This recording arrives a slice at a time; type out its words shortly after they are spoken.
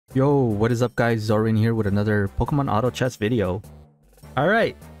Yo, what is up guys? Zorin here with another Pokemon Auto Chess video.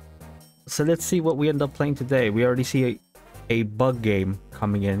 Alright, so let's see what we end up playing today. We already see a bug game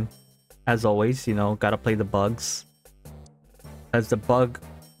coming in. As always, you know, gotta play the bugs. As the bug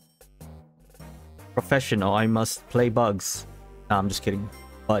professional, I must play bugs. No, I'm just kidding.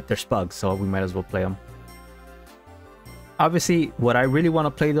 But there's bugs, so we might as well play them. Obviously, what I really want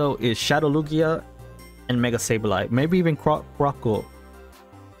to play though is Shadow Lugia and Mega Sableye. Maybe even Crocodile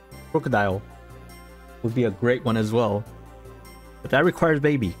would be a great one as well. But that requires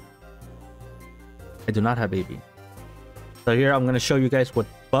baby. I do not have baby. So here I'm going to show you guys what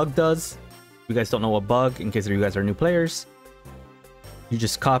bug does. If you guys don't know what bug, in case you guys are new players, you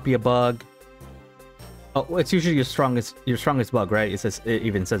just copy a bug. Oh, it's usually your strongest bug, right? It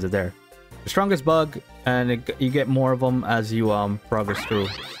even says it there. The strongest bug, and you get more of them as you progress through.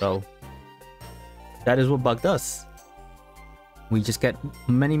 So that is what bug does. We just get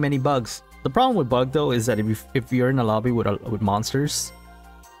many bugs. The problem with bug though is that if you're in a lobby with monsters,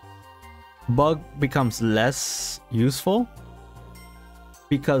 bug becomes less useful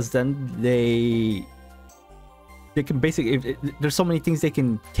because then they can basically there's so many things they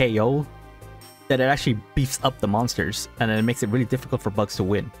can KO that it actually beefs up the monsters, and then it makes it really difficult for bugs to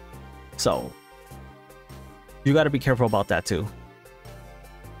win. So you got to be careful about that too.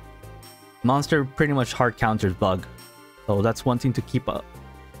 Monster pretty much hard counters bug, so that's one thing to keep a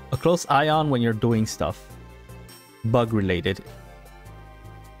close eye on when you're doing stuff bug related.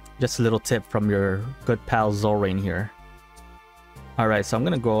 Just a little tip from your good pal Zorin here. Alright, so I'm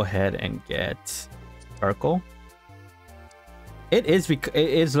gonna go ahead and get Urkel. It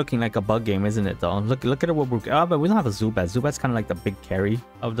is looking like a bug game, isn't it though? Look at what we're but we don't have a Zubat. Zubat's kind of like the big carry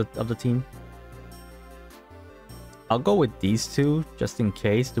of the team. I'll go with these two just in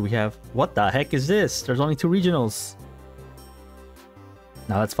case. Do we have, what the heck is this? There's only 2 regionals.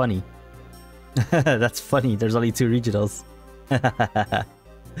 Now that's funny. That's funny. There's only 2 regionals.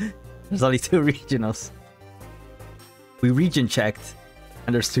 There's only 2 regionals. We region checked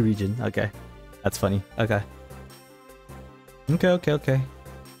and there's 2 region. Okay. That's funny. Okay. Okay.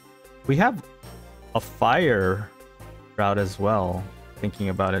 We have a fire route as well. Thinking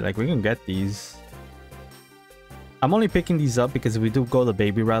about it, like we can get these. I'm only picking these up because if we do go the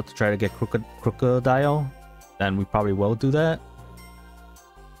baby route to try to get Crocodile, then we probably will do that.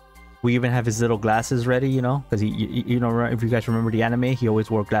 We even have his little glasses ready, you know, because you know, if you guys remember the anime, he always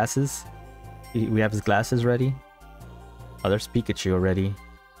wore glasses. We have his glasses ready. Oh, there's Pikachu already.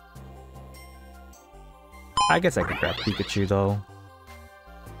 I guess I could grab Pikachu though.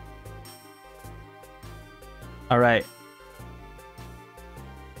 Alright.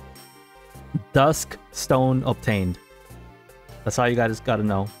 Dusk Stone obtained. That's all you guys gotta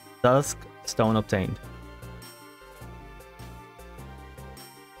know. Dusk Stone obtained.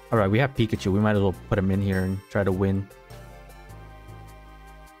 Alright, we have Pikachu. We might as well put him in here and try to win.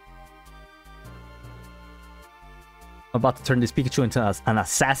 I'm about to turn this Pikachu into an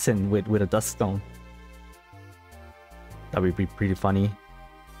assassin with a Dusk Stone. That would be pretty funny.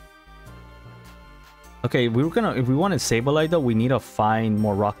 Okay, if we want to Sableye though, we need to find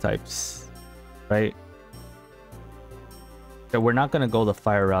more rock types, right? Okay, we're not gonna go the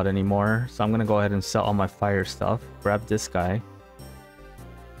fire route anymore, so I'm gonna go ahead and sell all my fire stuff. Grab this guy.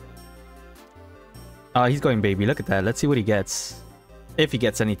 He's going baby. Look at that. Let's see what he gets, if he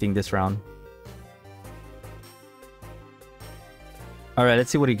gets anything this round. All right, let's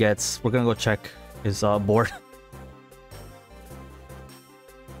see what he gets. We're gonna go check his board.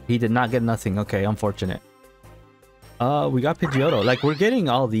 He did not get nothing. Okay, unfortunate. We got Pidgeotto. Like, we're getting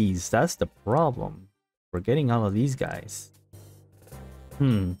all these. That's the problem. We're getting all of these guys.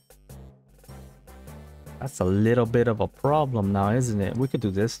 That's a little bit of a problem now, isn't it? We could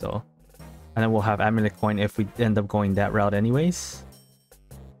do this, though. And then we'll have Amulet Coin if we end up going that route anyways.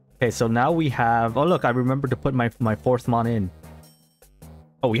 Okay, so now we have... Oh, look, I remember to put my 4th Mon in.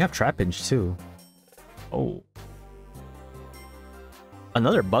 Oh, we have Trapinch, too. Oh.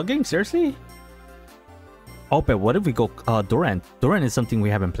 Another bug game? Seriously? Oh, but what if we go Durant? Durant is something we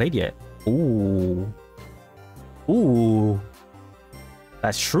haven't played yet. Ooh. Ooh.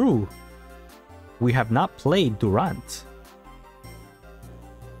 That's true. We have not played Durant.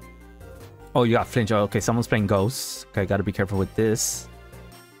 Oh, you got Flinch. Oh, okay, someone's playing Ghosts. Okay, gotta be careful with this.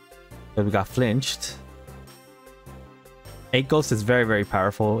 But we got Flinched. 8 Ghost is very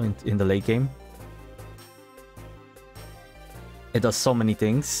powerful in the late game. It does so many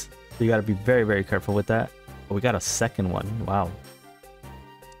things. So you gotta be very careful with that. But we got a second one. Wow.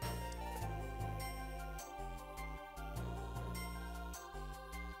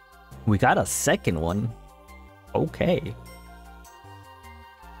 We got a second one. Okay.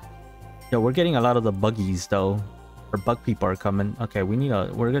 Yeah, we're getting a lot of the buggies though. Or bug people are coming. Okay,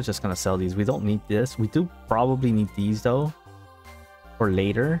 we're just gonna sell these. We don't need this. We do probably need these though. For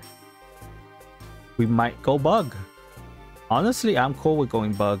later. We might go bug. Honestly, I'm cool with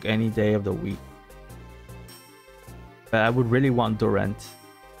going bug any day of the week. But I would really want Durant.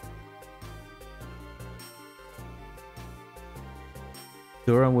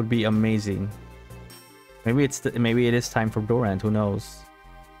 Durant would be amazing. Maybe maybe it is time for Durant. Who knows?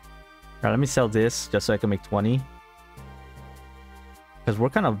 Alright, let me sell this just so I can make 20. Because we're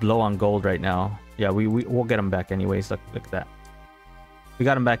kind of low on gold right now. Yeah, we'll get them back anyways. Look at that. We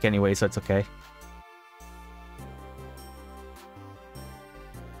got them back anyway, so it's okay.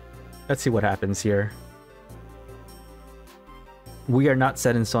 Let's see what happens here. We are not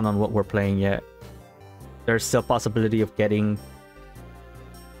set in stone on what we're playing yet. There's still possibility of getting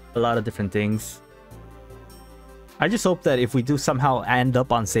a lot of different things. I just hope that if we do somehow end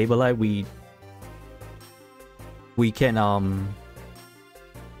up on Sableye, we can hold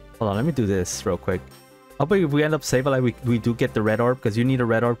on, let me do this real quick. Hopefully if we end up Sableye, we do get the red orb, because you need a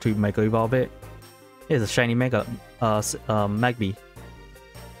red orb to Mega Evolve it. Here's a shiny Mega Magby.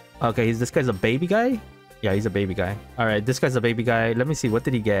 Okay, this guy's a baby guy? Yeah, he's a baby guy. Alright, this guy's a baby guy. Let me see, what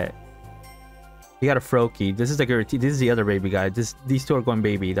did he get? He got a Froakie. This is the guarantee. This is the other baby guy. These two are going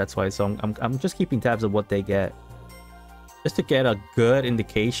baby. That's why. So I'm just keeping tabs of what they get, just to get a good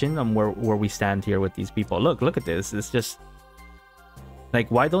indication on where we stand here with these people. Look at this. It's just like,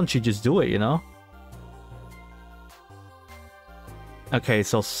 why don't you just do it? You know? Okay,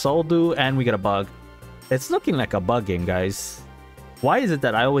 so Soldu and we get a bug. It's looking like a bug game, guys. Why is it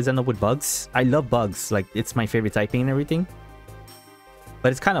that I always end up with bugs? I love bugs. Like, it's my favorite typing and everything.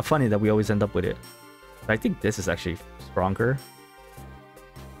 But it's kind of funny that we always end up with it. But I think this is actually stronger.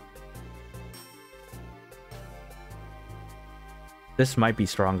 This might be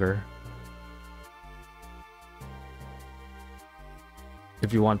stronger.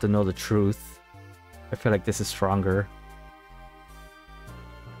 If you want to know the truth, I feel like this is stronger.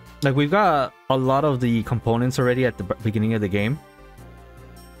 Like, we've got a lot of the components already at the beginning of the game.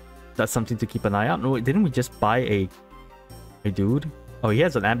 That's something to keep an eye out. No, didn't we just buy a dude? Oh, he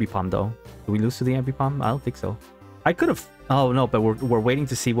has an Ambipom though. Did we lose to the Ambipom? I don't think so. I could have. Oh no, but we're waiting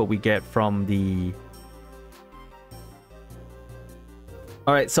to see what we get from the.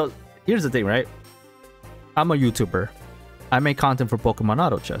 All right, so here's the thing, right? I'm a YouTuber. I make content for Pokemon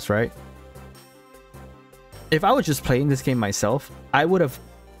Auto Chess, right? If I was just playing this game myself, I would have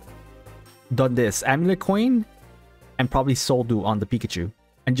done this Amulet Coin and probably Soldu on the Pikachu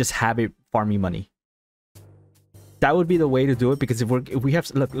and just have it farm me money. That would be the way to do it, because if we have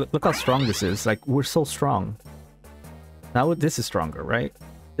look how strong this is. Like, we're so strong. Now this is stronger, right?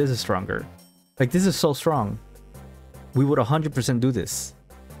 This is stronger. Like, this is so strong. We would 100% do this.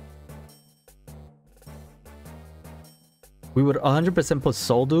 We would 100% put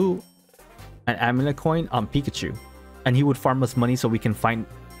Soldu and Amulet Coin on Pikachu, and he would farm us money so we can find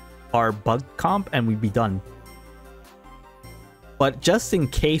our bug comp and we'd be done. But just in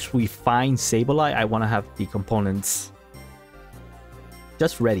case we find Sableye, I want to have the components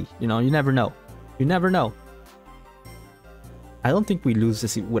just ready. You know, you never know. You never know. I don't think we lose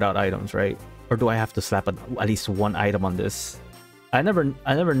this without items, right? Or do I have to slap at least one item on this? I never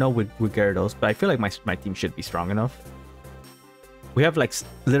know with Gyarados, but I feel like my team should be strong enough. We have like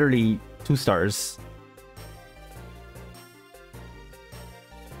literally 2 stars.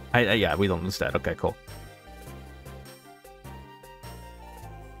 Yeah, we don't lose that. Okay, cool.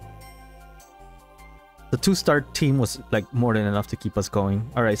 The 2-star team was like more than enough to keep us going.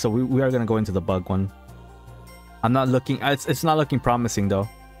 All right, so we are gonna go into the bug one. I'm not looking. It's not looking promising though.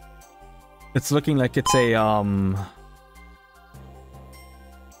 It's looking like it's a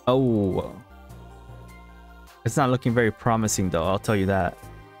Oh. It's not looking very promising though. I'll tell you that.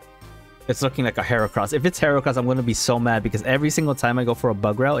 It's looking like a Heracross. If it's Heracross, I'm gonna be so mad, because every single time I go for a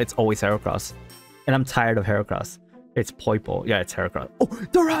bug route, it's always Heracross, and I'm tired of Heracross. It's Poipo. Yeah, it's Heracross. Oh,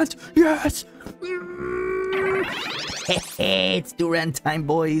 Durant! Yes! It's Durant time,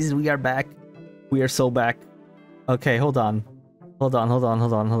 boys. We are back. We are so back. Okay, hold on. Hold on.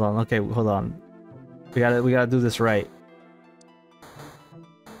 Okay, hold on. We gotta do this right.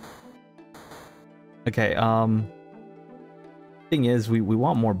 Okay, thing is, we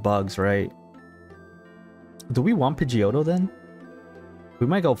want more bugs, right? Do we want Pidgeotto then? We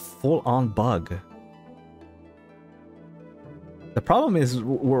might go full on bug. The problem is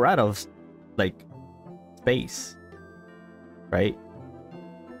we're out of like space, right?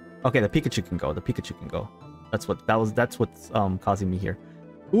 Okay, the Pikachu can go. The Pikachu can go. That's what's causing me here.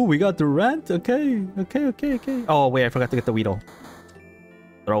 Ooh, we got Durant. Okay. Oh wait, I forgot to get the Weedle.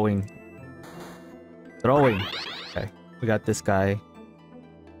 Throwing. Throwing. Okay, we got this guy.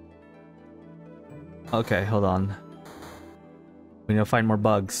 Okay, hold on. We need to find more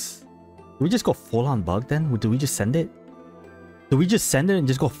bugs. Do we just go full on bug then? Do we just send it? Do we just send it and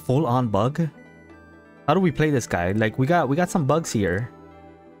just go full on bug? How do we play this guy? Like we got some bugs here.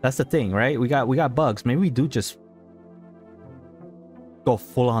 That's the thing, right? We got bugs. Maybe we do just go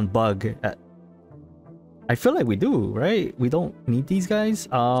full on bug. I feel like we do, right? We don't need these guys.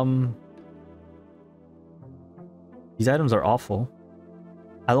 These items are awful.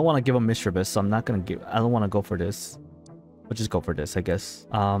 I don't want to give them Mischievous, so I'm not gonna give. I don't want to go for this. We'll just go for this, I guess.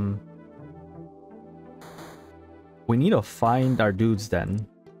 We need to find our dudes then,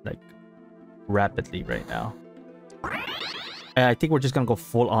 like rapidly right now. And I think we're just gonna go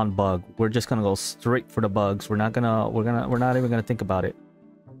full on bug. We're just gonna go straight for the bugs. We're not even gonna think about it.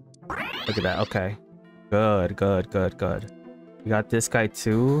 Look at that. Okay, good. We got this guy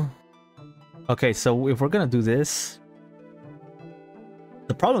too. Okay, so if we're gonna do this,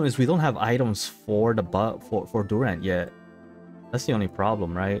 the problem is we don't have items for the bug for Durant yet. That's the only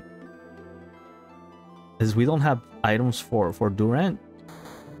problem, right? Is we don't have items for Durant.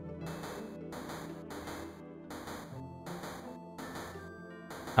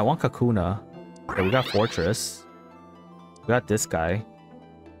 I want Kakuna. Okay, we got Fortress. We got this guy.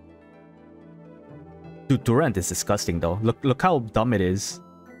 Dude, Durant is disgusting though. Look how dumb it is.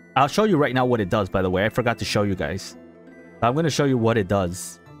 I'll show you right now what it does, by the way. I forgot to show you guys. I'm going to show you what it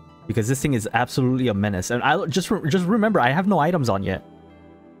does. Because this thing is absolutely a menace. And I just remember, I have no items on yet.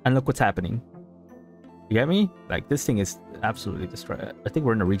 And look what's happening. You get me? Like, this thing is absolutely destroyed. I think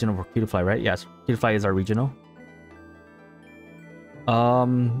we're in the regional for Cutiefly, right? Yes, Cutiefly is our regional.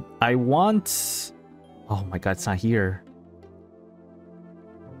 I want... Oh my god, it's not here.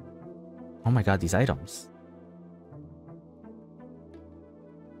 Oh my god, these items.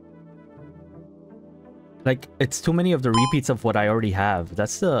 Like, it's too many of the repeats of what I already have.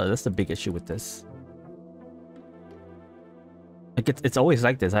 That's the big issue with this. Like, it's always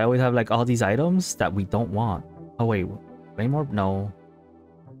like this. I always have like all these items that we don't want. Oh wait, Flame Orb? No.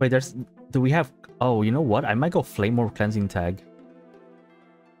 Wait, do we have... Oh, you know what? I might go Flame Orb Cleansing Tag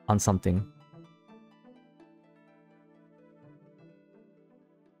on something.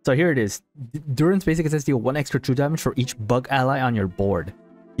 So here it is. Durant's basic attacks deal 1 extra true damage for each bug ally on your board.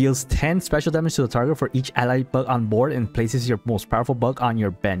 Deals 10 special damage to the target for each ally bug on board and places your most powerful bug on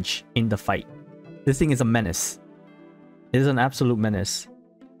your bench in the fight. This thing is a menace. It is an absolute menace.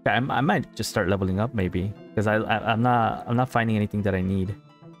 Okay, I might just start leveling up maybe, because I'm not finding anything that I need.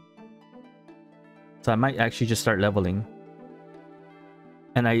 So I might actually just start leveling.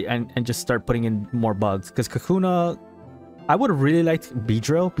 And just start putting in more bugs. Because Kakuna, I would have really liked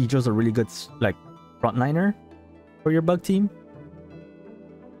Beedrill. Beedrill's a really good like frontliner for your bug team.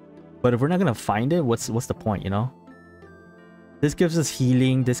 But if we're not gonna find it, what's the point, you know? This gives us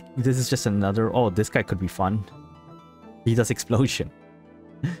healing. This is just another... Oh, this guy could be fun. He does explosion.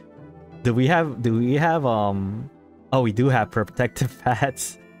 do we have Oh, we do have protective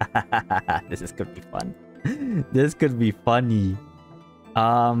pads. This could be fun. This could be funny.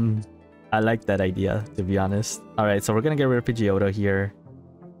 I like that idea, to be honest. All right, so we're gonna get rid of Pidgeotto here,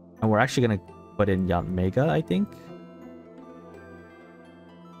 and we're actually gonna put in Yanmega, I think.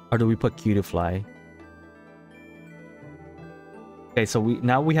 Or do we put Cutiefly? Okay, so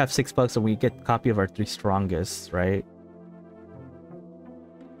now we have 6 bugs, and we get a copy of our 3 strongest, right?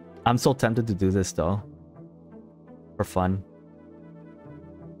 I'm so tempted to do this though, for fun.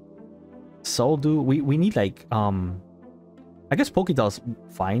 So we need like I guess Pokédoll's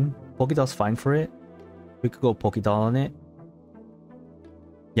fine. Pokédoll's fine for it. We could go Pokédoll on it.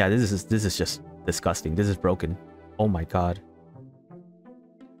 Yeah, this is just disgusting. This is broken. Oh my god.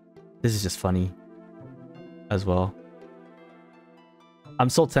 This is just funny as well. I'm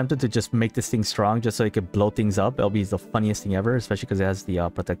so tempted to just make this thing strong just so it can blow things up. It'll be the funniest thing ever, especially because it has the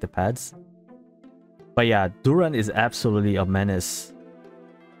protective pads. But yeah, Durant is absolutely a menace.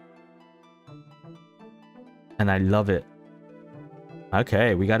 And I love it.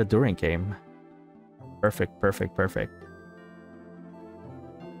 Okay, we got a Durant game. Perfect, perfect, perfect.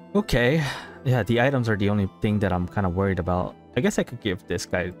 Okay. Yeah, the items are the only thing that I'm kind of worried about. I guess I could give this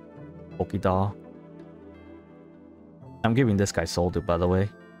guy Pokédoll. I'm giving this guy Soldu, by the way.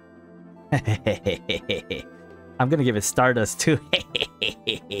 I'm gonna give it Stardust too.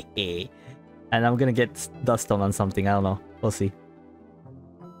 And I'm gonna get Dustone on something. I don't know. We'll see.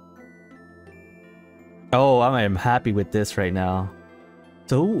 Oh, I am happy with this right now.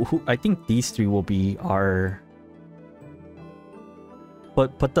 So I think these 3 will be our...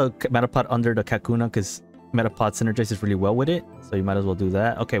 Put the Metapod under the Kakuna because Metapod synergizes really well with it. So you might as well do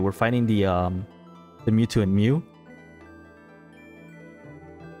that. Okay, we're fighting the the Mewtwo and Mew.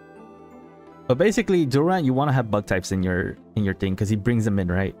 But basically, Durant, you want to have bug types in your thing because he brings them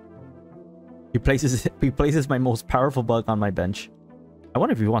in, right? He places my most powerful bug on my bench. I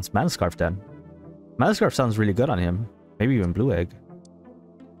wonder if he wants Mana Scarf then. Mana Scarf sounds really good on him. Maybe even Blue Egg.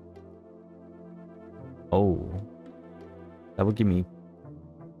 Oh, that would give me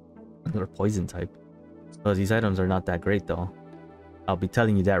another poison type. Well, these items are not that great though. I'll be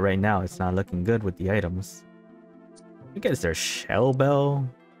telling you that right now. It's not looking good with the items. I guess there's Shell Bell.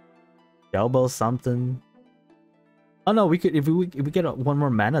 Shell Bell something. Oh no, we could if we get one more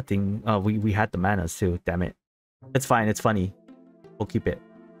mana thing. We had the manas too. Damn it. It's fine. It's funny. We'll keep it.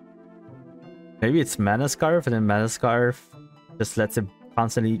 Maybe it's Mana Scarf, and then Mana Scarf just lets him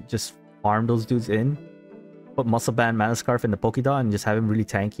constantly just farm those dudes in. Put Muscle Band, Mana Scarf in the Pokédot and just have him really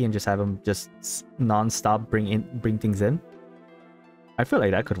tanky and just have him just non-stop bring things in. I feel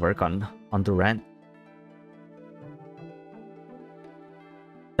like that could work on Durant.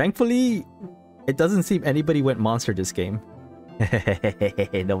 Thankfully, it doesn't seem anybody went monster this game.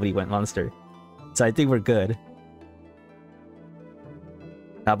 Nobody went monster. So I think we're good.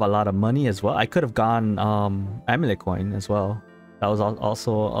 Have a lot of money as well. I could have gone Amulet Coin as well. That was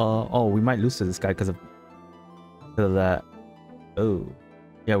also oh, we might lose to this guy because of that. Oh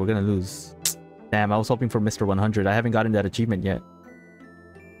yeah, we're gonna lose. Damn, I was hoping for Mr. 100. I haven't gotten that achievement yet.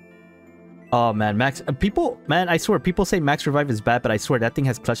 Oh man, Max people, man, I swear people say Max Revive is bad, but I swear that thing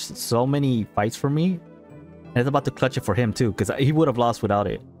has clutched so many fights for me, and it's about to clutch it for him too, because he would have lost without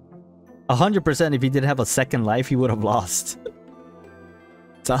it. 100% if he didn't have a second life, he would have lost.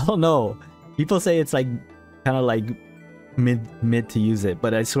 So I don't know. People say it's like kind of like mid to use it,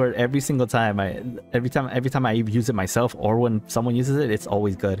 but I swear every single time every time I use it myself or when someone uses it, it's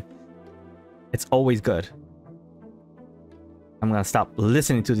always good. It's always good. I'm gonna stop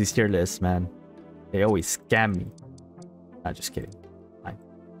listening to these tier lists, man. They always scam me. Not just kidding. Fine.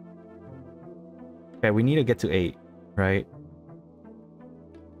 Okay, we need to get to 8, right?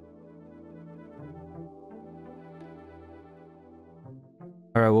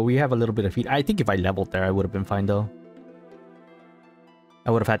 Alright, well, we have a little bit of heat. I think if I leveled there, I would have been fine, though. I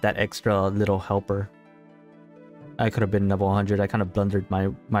would have had that extra little helper. I could have been level 100. I kind of blundered my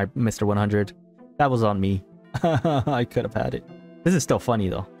Mr. 100. That was on me. I could have had it. This is still funny,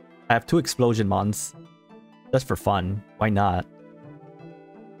 though. I have 2 explosion mons. Just for fun. Why not?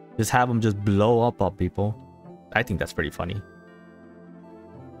 Just have them just blow up on people. I think that's pretty funny.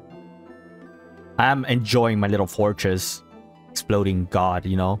 I'm enjoying my little fortress. Exploding god,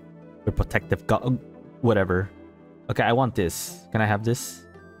 you know? The protective god. Whatever. Okay, I want this. Can I have this?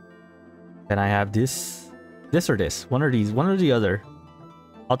 Can I have this? This or this? One of these. One or the other.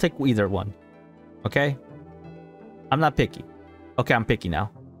 I'll take either one. Okay? I'm not picky. Okay, I'm picky now.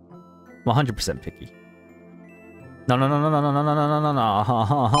 I'm 100% picky. No, no, no, no, no, no, no, no, no, no, no,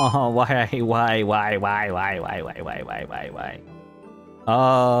 no. Why?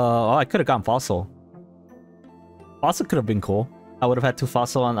 Oh, I could have gone Fossil. Fossil could have been cool. I would have had 2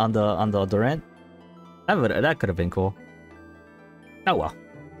 Fossil on the Durant. That could have been cool. Oh well.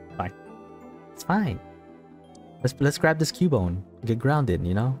 Fine. It's fine. Let's grab this Cubone. Get grounded,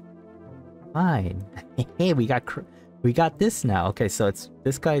 you know? Fine. Hey, we got this now. Okay, so it's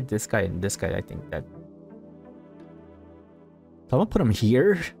this guy, and this guy. I think that. So I'm gonna put him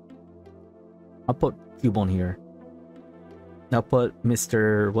here. I'll put Cubone here. I'll put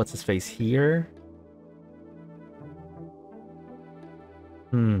Mr. What's his face here.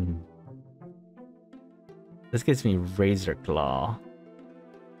 This gives me Razor Claw.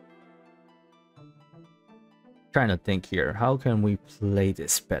 Trying to think here. How can we play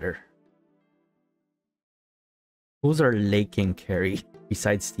this better? Who's our late game carry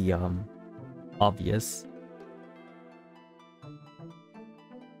besides the obvious?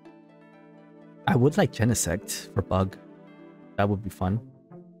 I would like Genesect for Bug. That would be fun.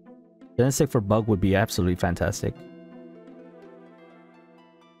 Genesect for Bug would be absolutely fantastic.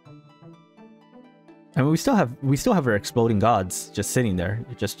 I mean, we still have our exploding gods just sitting there.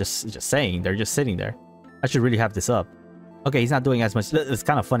 Just saying, they're just sitting there. I should really have this up. Okay, he's not doing as much. It's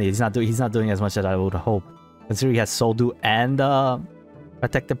kind of funny. He's not doing as much as I would hope. Considering he has Soldu and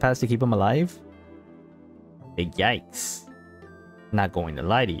Protective Pass to keep him alive. Big yikes. Not going to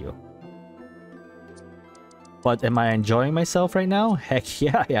lie to you. But am I enjoying myself right now? Heck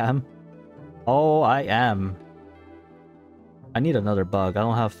yeah, I am. Oh, I am. I need another bug. I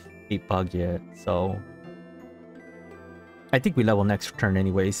don't have 8 bug yet, so I think we level next turn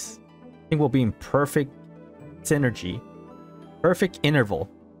anyways. I think we'll be in perfect synergy, perfect interval,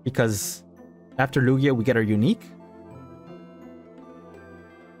 because after Lugia we get our unique.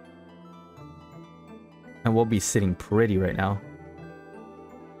 And we'll be sitting pretty right now.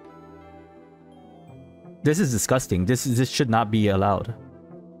 This is disgusting. This should not be allowed.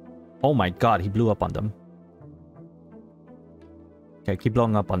 Oh my god, he blew up on them. Okay, keep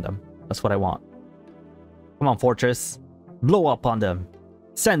blowing up on them. That's what I want. Come on, Fortress. Blow up on them.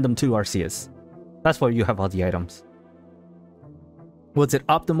 Send them to Arceus. That's why you have all the items. Was it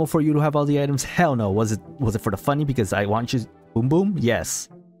optimal for you to have all the items? Hell no. Was it for the funny because I want you boom boom? Yes.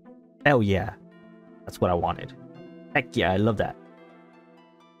 Hell yeah. That's what I wanted. Heck yeah, I love that.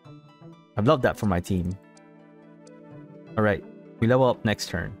 I love that for my team. Alright. We level up next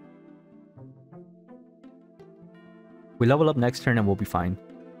turn. We level up next turn and we'll be fine.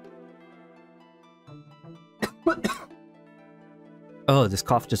 Oh, this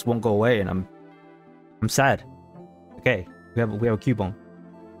cough just won't go away and I'm sad. Okay, we have a Cubone.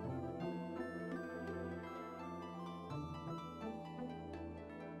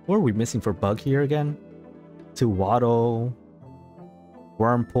 What are we missing for bug here again? To Waddle.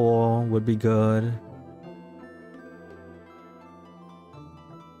 Wormpool would be good.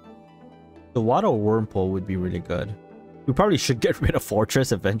 The Waddle Wormpool would be really good. We probably should get rid of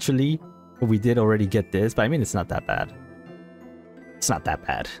Fortress eventually. But we did already get this, but I mean it's not that bad. It's not that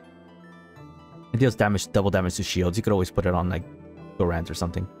bad. It deals damage, double damage to shields. You could always put it on like Durant or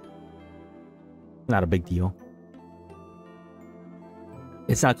something. Not a big deal.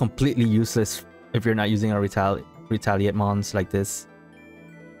 It's not completely useless if you're not using a retaliate mons like this.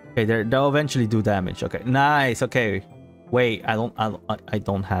 Okay, they'll eventually do damage. Okay, nice. Okay, wait, I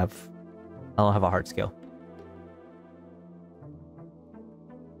don't have a heart scale.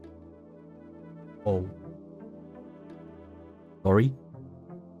 Oh, sorry.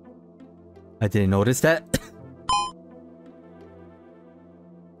 I didn't notice that.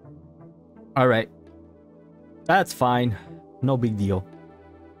 All right, that's fine. No big deal.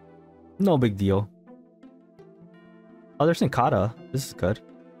 No big deal. Oh, there's Ninkata. This is good.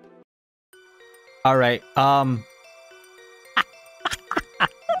 All right. I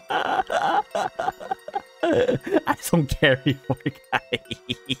don't care anymore, guys.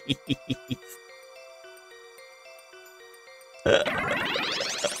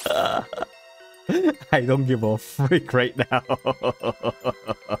 I don't give a freak right now.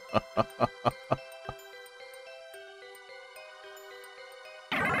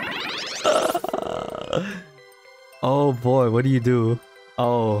 Oh boy, what do you do?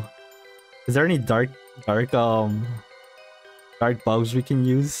 Oh, is there any dark bugs we can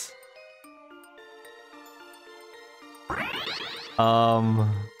use?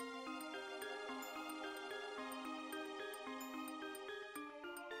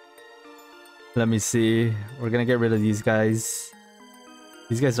 Let me see. We're gonna get rid of these guys.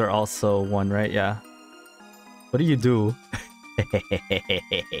 These guys are also one, right? Yeah. What do you do?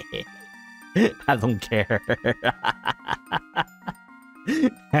 I don't care.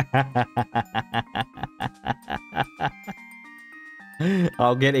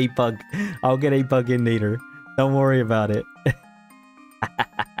 I'll get a bug. I'll get a bug in later. Don't worry about it.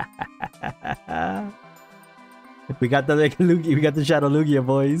 We got the Lugia. We got the Shadow Lugia,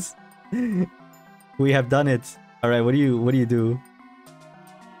 boys. We have done it. All right. What do you do?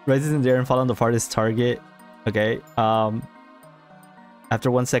 Rises in the air and fall on the farthest target. Okay. After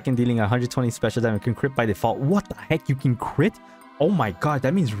 1 second, dealing 120 special damage, can crit by default. What the heck? You can crit? Oh my god,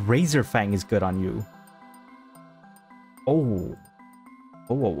 that means Razor Fang is good on you. Oh.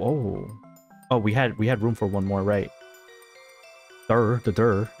 Oh, we had room for one more, right? That's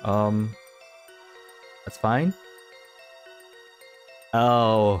fine.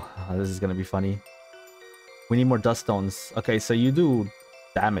 Oh, this is gonna be funny. We need more dust stones. Okay, so you do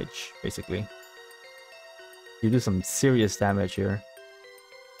damage, basically. You do some serious damage here.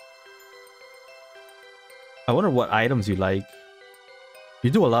 I wonder what items you like. You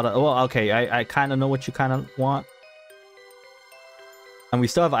do a lot of... Well, okay, I kind of know what you kind of want. And we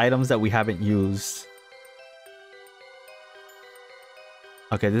still have items that we haven't used.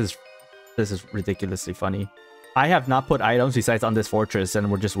 Okay, this is ridiculously funny. I have not put items besides on this fortress, and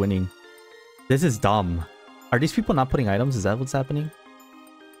we're just winning. This is dumb. Are these people not putting items? Is that what's happening?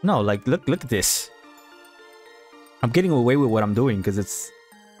 No, like, look at this. I'm getting away with what I'm doing because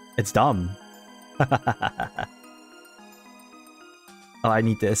it's dumb. Oh, I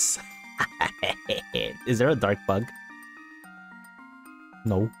need this. Is there a dark bug?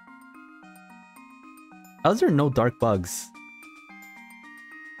 No. How is there no dark bugs?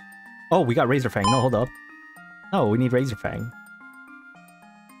 Oh, we got Razor Fang. No, hold up. No, we need Razor Fang.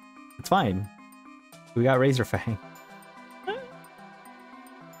 It's fine. We got Razor Fang.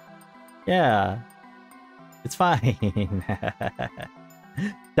 Yeah. It's fine.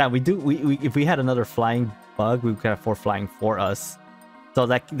 Damn, we if we had another flying bug, we could have 4 flying for us. So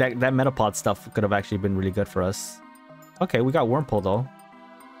that Metapod stuff could have actually been really good for us. Okay, we got Wurmple though.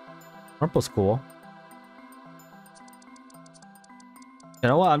 Wurmple's cool. You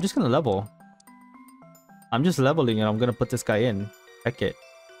know what? I'm just gonna level. I'm just leveling and I'm gonna put this guy in. Heck it.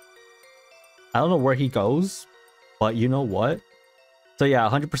 I don't know where he goes, but you know what? So yeah,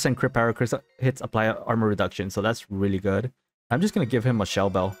 100% crit power, crit hits apply armor reduction, so that's really good. I'm just gonna give him a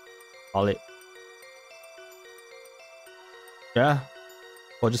Shell Bell. Call it. Yeah,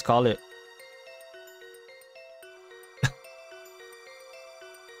 we'll just call it.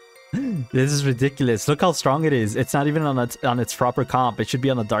 This is ridiculous. Look how strong it is. It's not even on its proper comp. It should be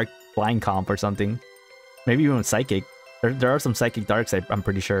on a dark flying comp or something. Maybe even psychic. There are some psychic darks, I'm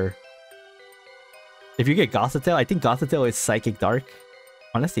pretty sure. If you get Gothitelle, I think Gothitelle is psychic dark.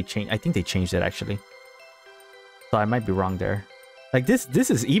 Unless they change, I think they changed it actually. So I might be wrong there. Like this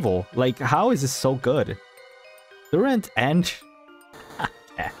is evil. Like how is this so good? Durant and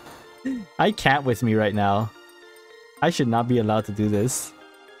I can't with me right now. I should not be allowed to do this.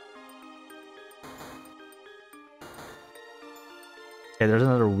 Okay, there's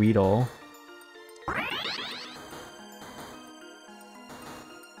another Weedle.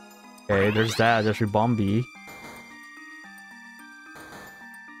 Okay, there's that. There's Ribombi.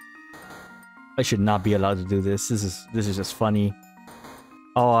 I should not be allowed to do this. This is just funny.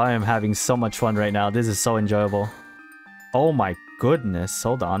 Oh, I am having so much fun right now. This is so enjoyable. Oh my goodness.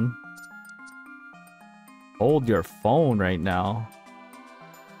 Hold on. Hold your phone right now.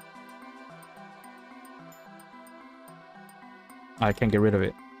 I can't get rid of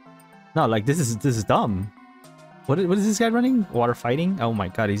it. No, like this is dumb. What is this guy running? Water fighting? Oh my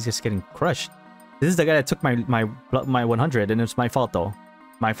god, he's just getting crushed. This is the guy that took my 100, and it's my fault though.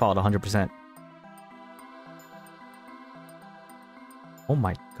 My fault, 100%. Oh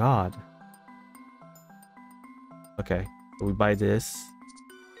my god. Okay, so we buy this.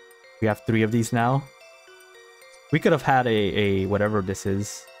 We have 3 of these now. We could have had a whatever this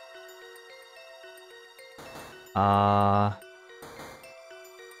is.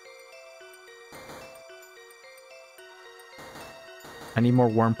 I need more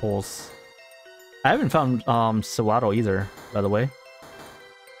Wurmples. I haven't found Sawaddle either, by the way.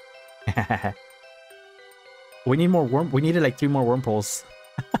 We need more we needed like 3 more Wurmples.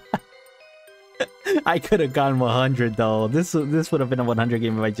 I could have gone 100 though. This would have been a 100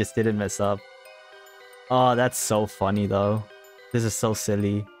 game if I just didn't mess up. Oh, that's so funny though. This is so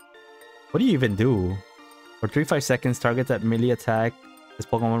silly. What do you even do? For 3-5 seconds, target that melee attack. This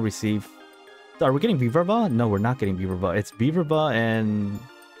Pokemon will receive. Are we getting Beaverba? No, we're not getting Beaverba. It's Beaverba and...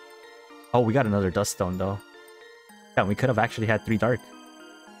 Oh, we got another Dust Stone though. Yeah, we could have actually had 3 Dark.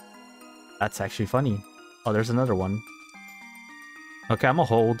 That's actually funny. Oh, there's another one. Okay, I'm gonna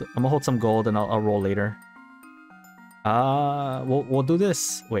hold some gold and I'll roll later. We'll do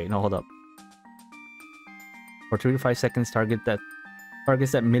this. Wait, no, hold up. For 3 to 5 seconds, targets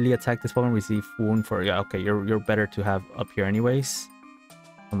that melee attack this Pokemon receive wound for. Yeah, okay, you're better to have up here anyways,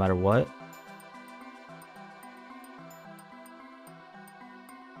 no matter what.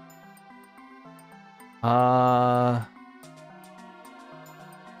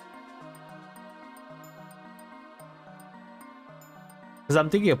 Because I'm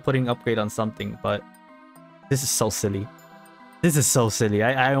thinking of putting upgrade on something, but this is so silly. This is so silly.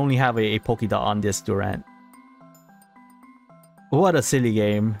 I only have a Pokédot on this Durant. What a silly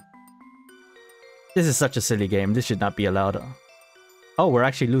game. This is such a silly game. This should not be allowed. Oh, we're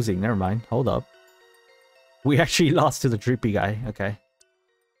actually losing. Never mind. Hold up. We actually lost to the Drippy guy. Okay.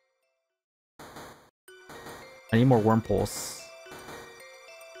 I need more Wurmples.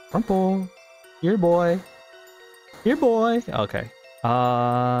 Wurmple. Here, boy. Here, boy. Okay.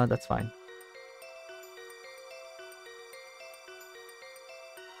 That's fine.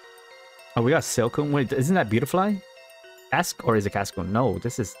 Oh, we got Silcoon. Wait, isn't that Beautifly? Cask, or is it Cascoon? No,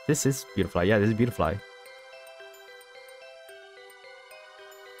 this is Beautifly. Yeah, this is Beautifly.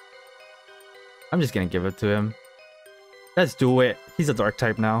 I'm just gonna give it to him. Let's do it. He's a dark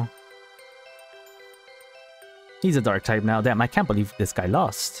type now. He's a dark type now. Damn, I can't believe this guy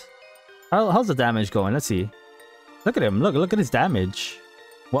lost. How's the damage going? Let's see. Look at him. Look at his damage.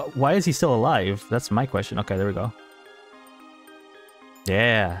 Why is he still alive? That's my question. Okay, there we go.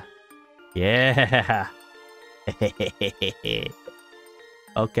 Yeah. Yeah.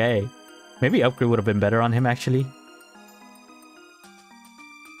 Okay. Maybe upgrade would have been better on him, actually.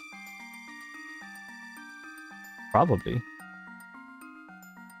 Probably.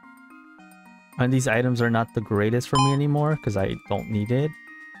 And these items are not the greatest for me anymore because I don't need it.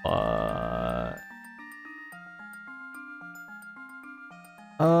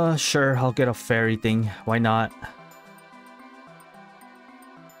 Sure, I'll get a fairy thing. Why not?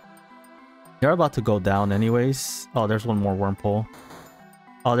 You're about to go down anyways. Oh, there's one more wormhole.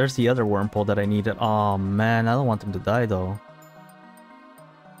 Oh, there's the other wormhole that I needed. Oh, man, I don't want them to die, though.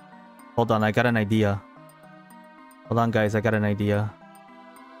 Hold on, I got an idea. Hold on, guys, I got an idea.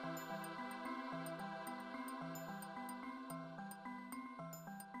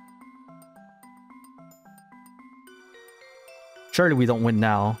 Surely we don't win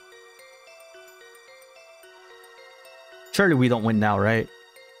now. Surely we don't win now, right?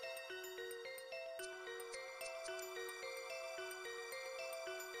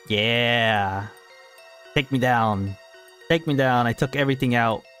 Yeah. Take me down. Take me down. I took everything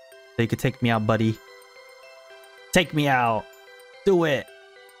out. So you could take me out, buddy. Take me out. Do it.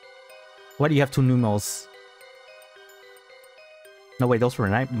 Why do you have two numos? No, wait, those were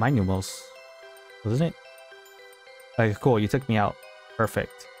my numos. Wasn't it? Okay, cool. You took me out.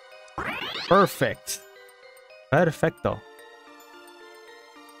 Perfect. Perfect. Perfecto.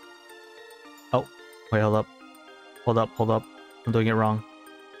 Oh, wait, hold up. Hold up, hold up. I'm doing it wrong.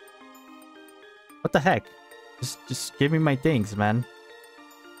 What the heck? Just give me my things, man.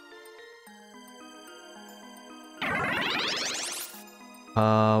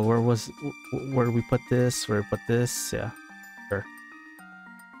 Where did we put this? Where did we put this? Yeah, sure.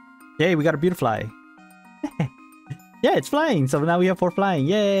 Yay, we got a beautifly. Yeah, it's flying. So now we have 4 flying.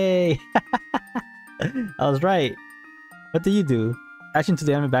 Yay! I was right. What do you do? Action to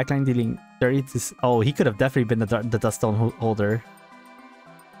the enemy backline dealing 30 to... Oh, he could have definitely been the dust stone holder.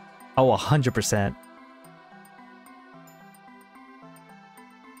 Oh, 100%.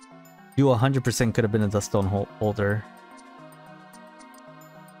 You 100% could have been a dust stone holder.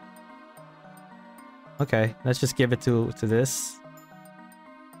 Okay, let's just give it to this.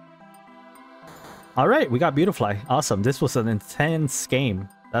 Alright, we got Beautifly. Awesome. This was an intense game.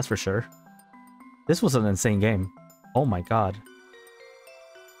 That's for sure. This was an insane game. Oh my god.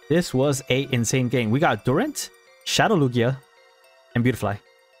 This was an insane game. We got Durant, Shadow Lugia, and Beautifly.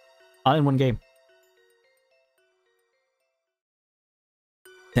 All in one game.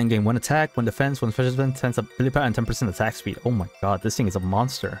 10 game, 1 attack, 1 defense, 1 special defense, 10 ability power, and 10% attack speed. Oh my god, this thing is a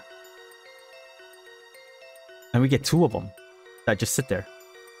monster. And we get 2 of them that just sit there.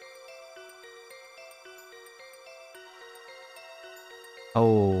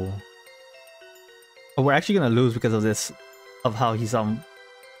 Oh. Oh, we're actually gonna lose because of this, of how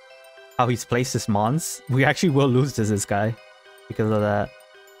he's placed his mons. We actually will lose to this guy because of that.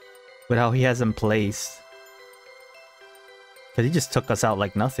 With how he has them placed. Because he just took us out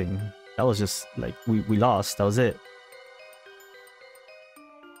like nothing. That was just like we lost. That was it.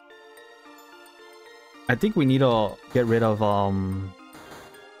 I think we need to get rid of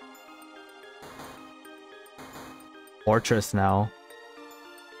Fortress now.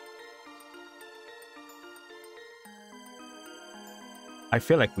 I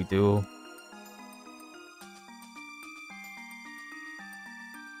feel like we do.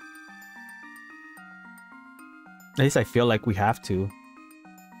 At least I feel like we have to.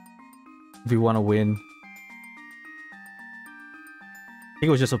 If we want to win. I think it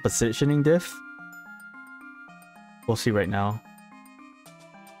was just a positioning diff. We'll see right now.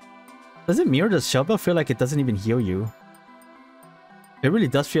 Does it mirror the Shell Bell feel like it doesn't even heal you? It really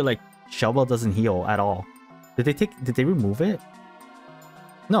does feel like Shell Bell doesn't heal at all. Did they remove it?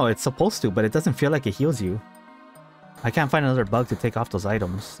 No, it's supposed to, but it doesn't feel like it heals you. I can't find another bug to take off those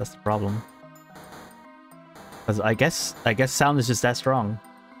items. That's the problem. Because I guess sound is just that strong.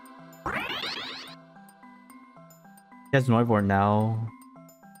 He has Noivor now.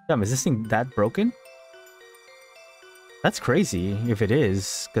 Damn, is this thing that broken? That's crazy if it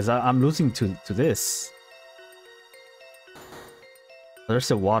is, because I'm losing to this.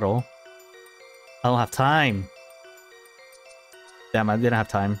 There's a Waddle. I don't have time. Damn, I didn't have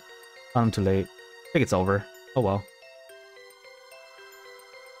time. I'm too late. I think it's over. Oh well.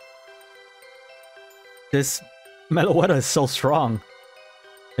 This Meloetta is so strong.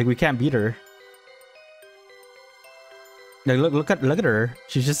 Like, we can't beat her. Like, look at her.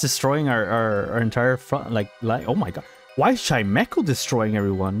 She's just destroying our entire front. Like, oh my god. Why is Chimecho destroying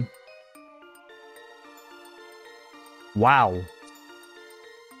everyone? Wow.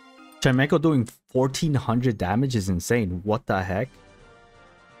 Chimecho doing 1400 damage is insane. What the heck?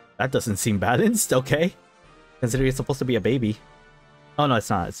 That doesn't seem balanced. Okay. Considering it's supposed to be a baby. Oh no, it's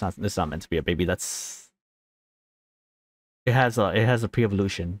not. It's not meant to be a baby. That's... It has a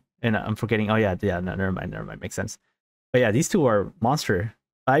pre-evolution. And I'm forgetting. Oh yeah, no, never mind. Makes sense. But yeah, these two are monster.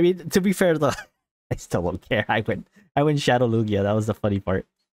 I mean, to be fair though, I still don't care. I went Shadow Lugia. That was the funny part.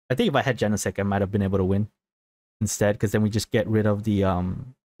 I think if I had Genesect, I might have been able to win. instead, because then we just get rid of the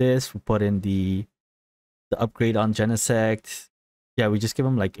this. We put in the upgrade on Genesect. Yeah, we just give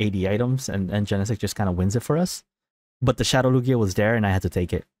him like 80 items, and Genesect just kind of wins it for us. But the Shadow Lugia was there, and I had to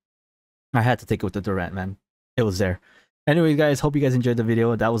take it. I had to take it with the Durant, man. It was there. Anyway, guys, hope you guys enjoyed the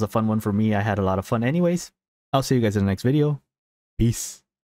video. That was a fun one for me. I had a lot of fun. Anyways, I'll see you guys in the next video. Peace.